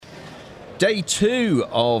Day 2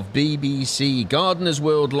 of BBC Gardeners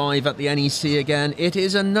World Live at the NEC again. It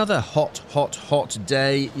is another hot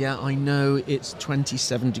day. Yeah, I know it's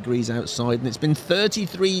 27 degrees outside and it's been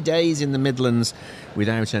 33 days in the Midlands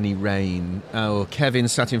without any rain. Oh, Kevin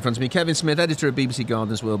sat in front of me. Kevin Smith, editor of BBC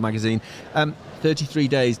Gardeners World magazine. 33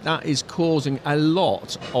 days, that is causing a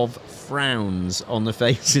lot of frowns on the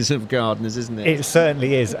faces of gardeners, isn't it? It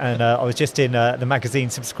certainly is. And I was just in the magazine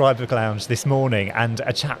subscriber lounge this morning and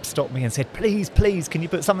a chap stopped me and said, please, can you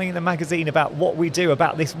put something in the magazine about what we do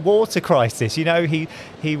about this water crisis? You know, he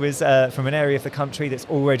was from an area of the country that's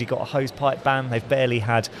already got a hosepipe ban. They've barely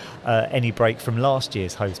had any break from last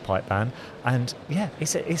year's hosepipe ban. And yeah,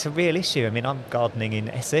 it's a real issue. I mean, I'm gardening in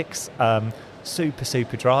Essex,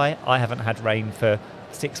 super dry. I haven't had rain for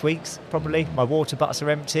 6 weeks, probably. My water butts are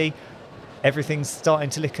empty. Everything's starting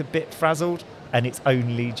to look a bit frazzled, and it's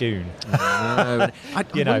only June. I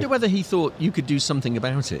wonder whether he thought you could do something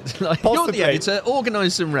about it. Like, you're the editor,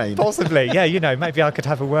 organise some rain. Possibly, yeah. Maybe I could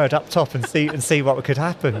have a word up top and see what could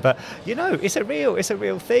happen. But it's a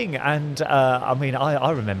real thing. And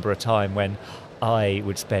I remember a time when I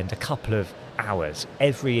would spend a couple of hours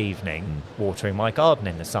every evening watering my garden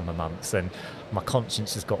in the summer months, and my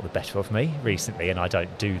conscience has got the better of me recently, and I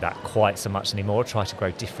don't do that quite so much anymore. I try to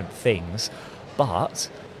grow different things, but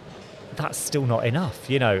that's still not enough.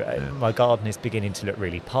 My garden is beginning to look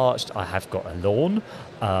really parched. I have got a lawn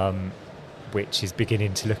which is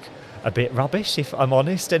beginning to look a bit rubbish, if I'm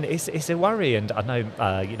honest, and it's a worry. And I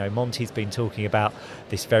know Monty's been talking about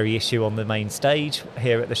this very issue on the main stage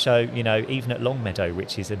here at the show. Even at Longmeadow,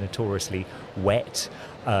 which is a notoriously wet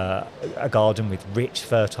a garden with rich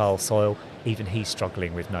fertile soil, even he's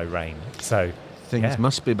struggling with no rain. So things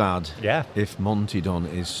must be bad. Yeah. If Monty Don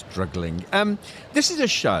is struggling. This is a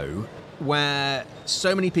show where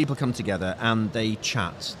so many people come together and they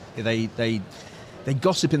chat. They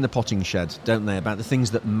gossip in the potting shed, don't they, about the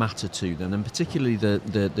things that matter to them, and particularly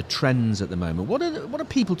the trends at the moment. What are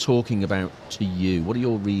people talking about to you? What are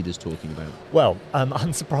your readers talking about? Well,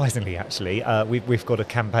 unsurprisingly, actually, we've got a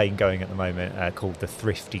campaign going at the moment called The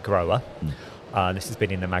Thrifty Grower. This has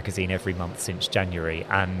been in the magazine every month since January,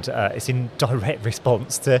 and it's in direct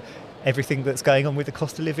response to everything that's going on with the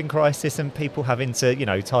cost of living crisis and people having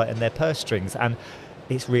to, tighten their purse strings. And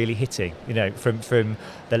it's really hitting. From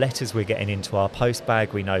the letters we're getting into our post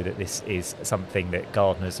bag, we know that this is something that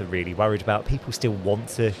gardeners are really worried about. People still want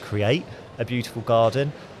to create a beautiful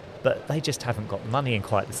garden, but they just haven't got the money in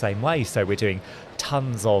quite the same way. So we're doing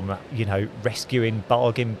tons on, rescuing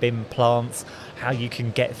bargain bin plants, how you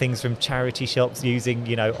can get things from charity shops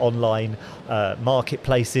using, online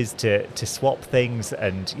marketplaces to swap things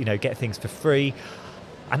and, get things for free.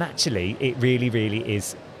 And actually, it really, really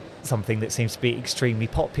is something that seems to be extremely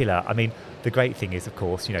popular. I mean, the great thing is, of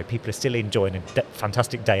course, people are still enjoying a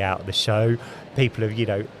fantastic day out at the show. People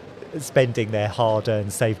are, spending their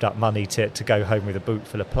hard-earned, saved-up money to go home with a boot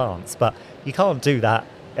full of plants. But you can't do that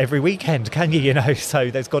every weekend, can you?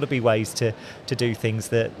 So there's got to be ways to do things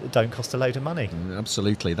that don't cost a load of money.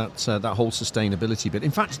 Absolutely. That's that whole sustainability bit.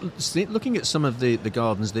 In fact, looking at some of the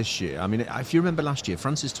gardens this year, I mean, if you remember last year,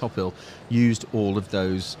 Francis Tophill used all of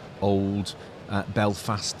those old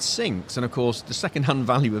Belfast sinks, and of course the second-hand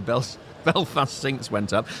value of Belfast sinks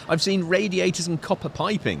went up. I've seen radiators and copper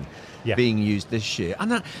piping being used this year, and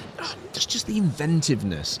that's just the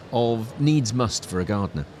inventiveness of needs must for a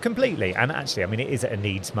gardener. Completely. And actually, I mean, it is a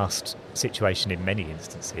needs must situation in many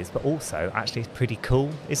instances, but also actually it's pretty cool,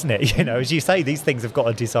 isn't it? As you say, these things have got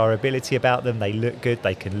a desirability about them. They look good,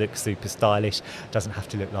 they can look super stylish. It doesn't have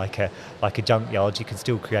to look like a junkyard. You can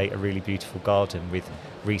still create a really beautiful garden with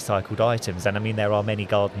recycled items. And I mean, there are many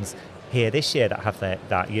gardens here this year that have that.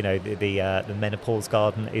 The menopause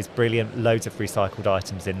garden is brilliant, loads of recycled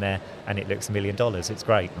items in there, and it looks $1 million. It's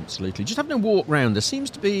great. Absolutely. Just having a walk round, there seems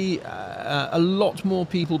to be a lot more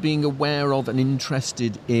people being aware of and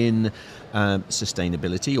interested in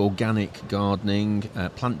sustainability, organic gardening,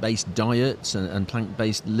 plant-based diets and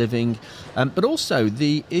plant-based living, but also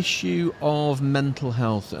the issue of mental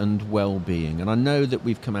health and well-being. And I know that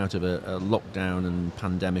we've come out of a lockdown and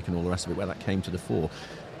pandemic and all the rest of it where that came to the fore.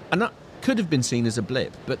 And that could have been seen as a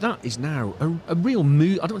blip, but that is now a real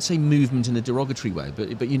move. I don't want to say movement in a derogatory way,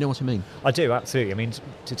 but you know what I mean. I do, absolutely. I mean,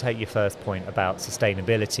 to take your first point about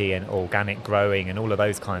sustainability and organic growing and all of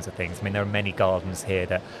those kinds of things, I mean, there are many gardens here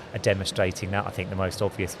that are demonstrating that. I think the most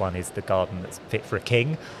obvious one is the garden that's fit for a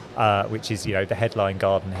king, which is, the headline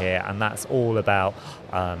garden here, and that's all about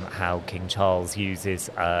how King Charles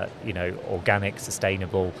uses, organic,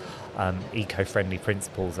 sustainable, eco-friendly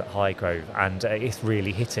principles at Highgrove, and it's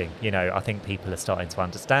really hitting. I think people are starting to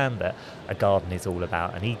understand that a garden is all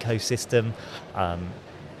about an ecosystem.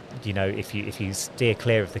 if you steer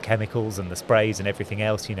clear of the chemicals and the sprays and everything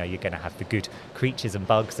else, you're going to have the good creatures and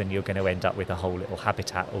bugs, and you're going to end up with a whole little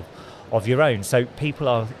habitat of your own. So people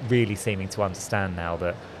are really seeming to understand now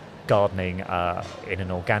that gardening in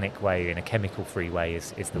an organic way, in a chemical-free way,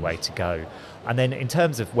 is the way to go. And then in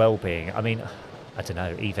terms of well-being, I mean, I don't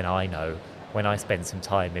know, even I know when I spend some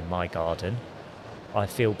time in my garden, I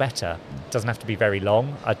feel better. It doesn't have to be very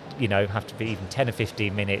long. I have to be even 10 or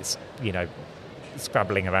 15 minutes,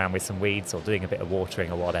 scrabbling around with some weeds or doing a bit of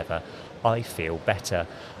watering or whatever. I feel better.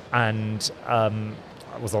 And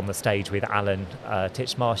I was on the stage with Alan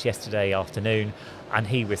Titchmarsh yesterday afternoon, and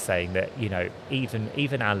he was saying that,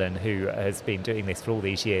 even Alan, who has been doing this for all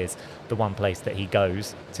these years, the one place that he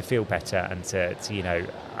goes to feel better and to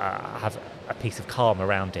have a piece of calm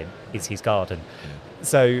around him is his garden. Yeah.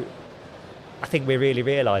 So I think we're really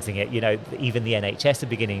realising it. Even the NHS are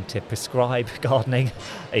beginning to prescribe gardening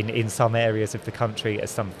in some areas of the country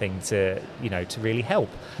as something to really help.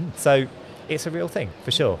 So it's a real thing,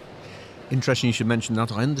 for sure. Interesting you should mention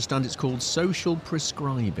that. I understand it's called social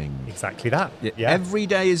prescribing. Exactly that. Yeah. Every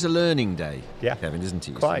day is a learning day, Kevin, isn't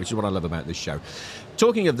it? Quite. Which is what I love about this show.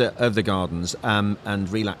 Talking of the gardens and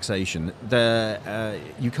relaxation,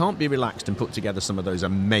 you can't be relaxed and put together some of those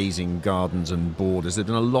amazing gardens and borders. There's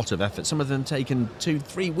been a lot of effort. Some of them taken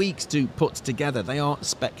 2-3 weeks to put together. They are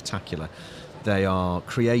spectacular. They are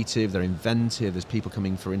creative. They're inventive. There's people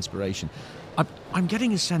coming for inspiration. I'm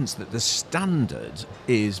getting a sense that the standard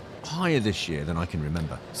is higher this year than I can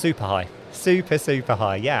remember. Super high. Super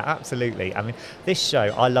high. Yeah, absolutely. I mean, this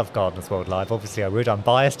show, I love Gardeners World Live. Obviously I would. I'm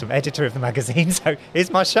biased. I'm editor of the magazine, so it's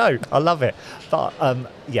my show. I love it. But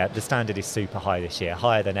the standard is super high this year,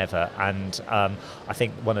 higher than ever. And I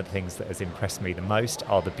think one of the things that has impressed me the most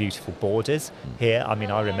are the beautiful borders here. I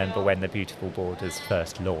mean, I remember when the beautiful borders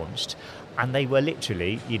first launched, and they were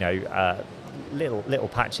literally, little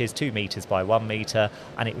patches, 2 metres by 1 metre,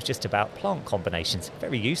 and it was just about plant combinations.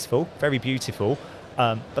 Very useful, very beautiful,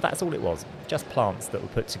 but that's all it was, just plants that were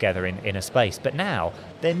put together in a space. But now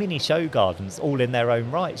they're mini show gardens all in their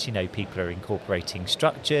own rights. People are incorporating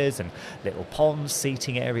structures and little ponds,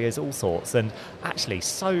 seating areas, all sorts, and actually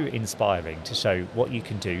so inspiring to show what you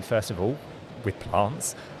can do, first of all with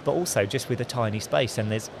plants, but also just with a tiny space. And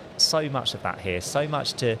there's so much of that here, so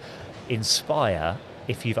much to inspire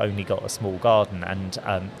if you've only got a small garden. And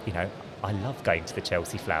I love going to the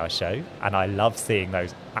Chelsea Flower Show, and I love seeing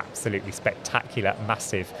those absolutely spectacular,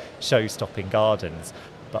 massive show-stopping gardens.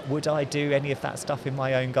 But would I do any of that stuff in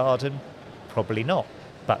my own garden? Probably not.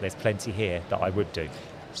 But there's plenty here that I would do.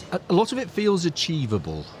 A lot of it feels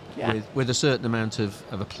achievable. Yeah. With a certain amount of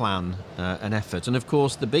a plan and effort. And of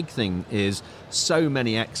course the big thing is so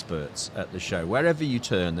many experts at the show. Wherever you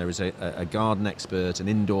turn there is a garden expert, an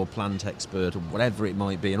indoor plant expert, or whatever it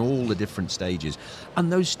might be, in all the different stages.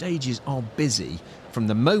 And those stages are busy from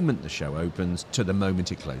the moment the show opens to the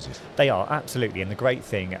moment it closes. They are, absolutely. And the great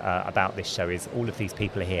thing about this show is all of these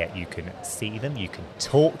people are here. You can see them, you can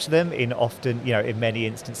talk to them in many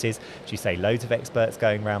instances. As you say, loads of experts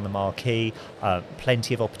going around the marquee,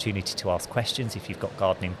 plenty of opportunity to ask questions if you've got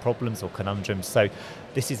gardening problems or conundrums. So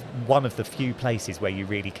this is one of the few places where you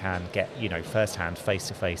really can get, first-hand,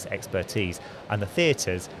 face-to-face expertise. And the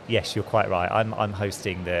theatres, yes, you're quite right. I'm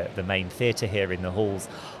hosting the main theatre here in the halls.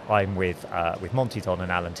 I'm with Monty Don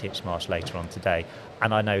and Alan Titchmarsh later on today,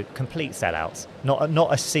 and I know complete sellouts,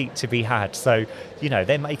 not a seat to be had. So,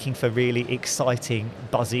 they're making for really exciting,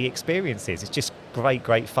 buzzy experiences. It's just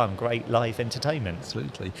great fun, great live entertainment.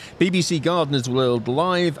 Absolutely. BBC Gardeners World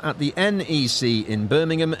Live at the NEC in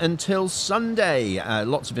Birmingham until Sunday.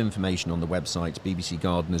 Lots of information on the website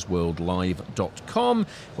bbcgardenersworldlive.com,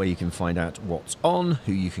 where you can find out what's on,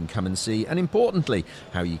 who you can come and see, and importantly,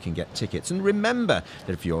 how you can get tickets. And remember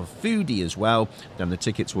that if you're a foodie as well, then the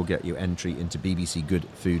tickets will get you entry into BBC Good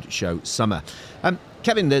Food Show Summer.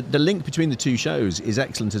 Kevin, the link between the two shows is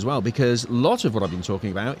excellent as well, because a lot of what I've been talking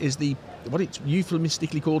about is what it's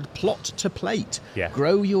euphemistically called plot to plate. Yeah.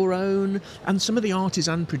 Grow your own. And some of the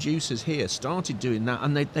artisan producers here started doing that,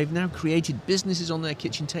 and they've now created businesses on their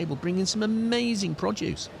kitchen table, bringing some amazing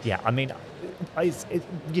produce. Yeah, I mean,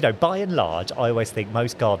 by and large, I always think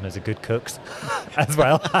most gardeners are good cooks as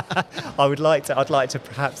well. I'd like to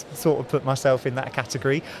perhaps sort of put myself in that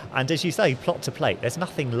category. And as you say, plot to plate, there's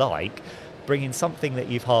nothing like bringing something that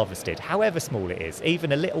you've harvested, however small it is,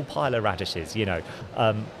 even a little pile of radishes,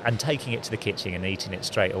 and taking it to the kitchen and eating it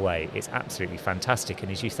straight away. It's absolutely fantastic.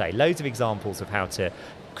 And as you say, loads of examples of how to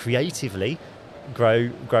creatively grow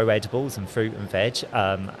edibles and fruit and veg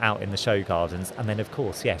out in the show gardens. And then, of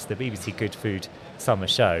course, yes, the BBC Good Food Summer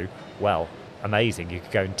Show, well, amazing. You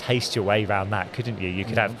could go and taste your way around that, couldn't you? You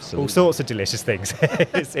could have Absolutely. all sorts of delicious things.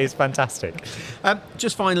 It's fantastic.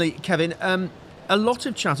 Just finally, Kevin, a lot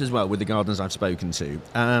of chat as well with the gardeners I've spoken to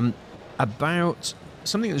about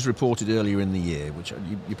something that was reported earlier in the year, which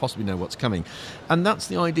you possibly know what's coming, and that's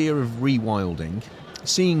the idea of rewilding,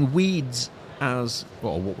 seeing weeds as,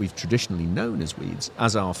 well, what we've traditionally known as weeds,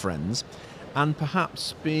 as our friends, and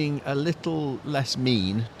perhaps being a little less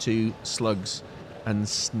mean to slugs and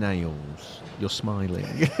snails. You're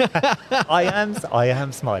smiling. I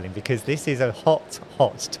am smiling because this is a hot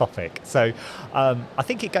topic. So I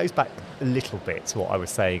think it goes back a little bit to what I was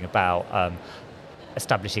saying about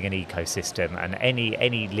establishing an ecosystem, and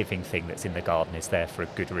any living thing that's in the garden is there for a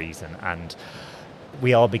good reason, and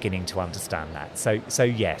we are beginning to understand that. So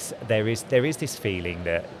yes, there is this feeling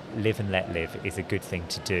that live and let live is a good thing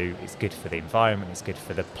to do. It's good for the environment. It's good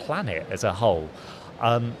for the planet as a whole.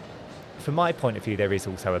 From my point of view, there is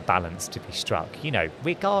also a balance to be struck. You know,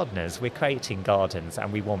 we're gardeners, we're creating gardens,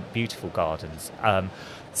 and we want beautiful gardens.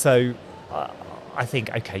 I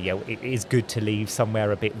think, okay, yeah, it is good to leave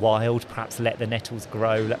somewhere a bit wild, perhaps let the nettles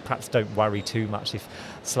grow, perhaps don't worry too much if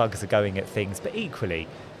slugs are going at things. But equally,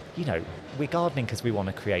 you know, we're gardening because we want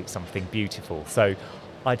to create something beautiful. So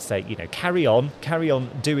I'd say, you know, carry on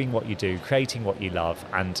doing what you do, creating what you love,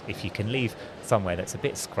 and if you can leave somewhere that's a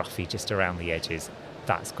bit scruffy just around the edges,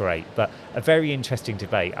 that's great. But a very interesting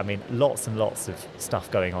debate. I mean, lots and lots of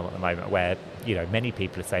stuff going on at the moment where, you know, many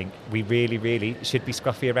people are saying we really, really should be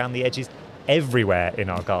scruffy around the edges everywhere in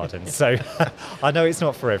our gardens. So I know it's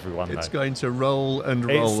not for everyone. It's though. going to roll and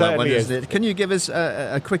roll, that one, isn't it? Can you give us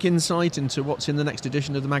a quick insight into what's in the next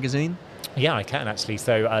edition of the magazine? Yeah, I can actually.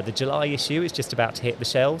 So the July issue is just about to hit the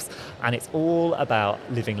shelves, and it's all about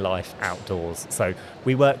living life outdoors. So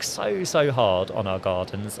we work so hard on our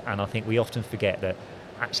gardens, and I think we often forget that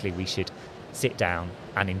actually we should sit down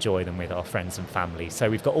and enjoy them with our friends and family. So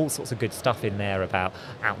we've got all sorts of good stuff in there about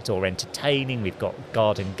outdoor entertaining. We've got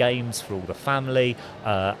garden games for all the family,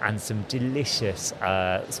 and some delicious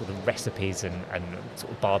sort of recipes and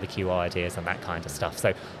sort of barbecue ideas and that kind of stuff.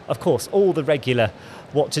 So of course all the regular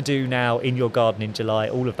what to do now in your garden in July,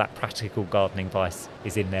 all of that practical gardening advice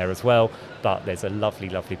is in there as well, but there's a lovely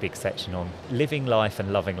big section on living life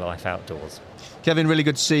and loving life outdoors. Kevin, really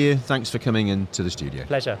good to see you. Thanks for coming into the studio.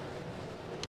 Pleasure.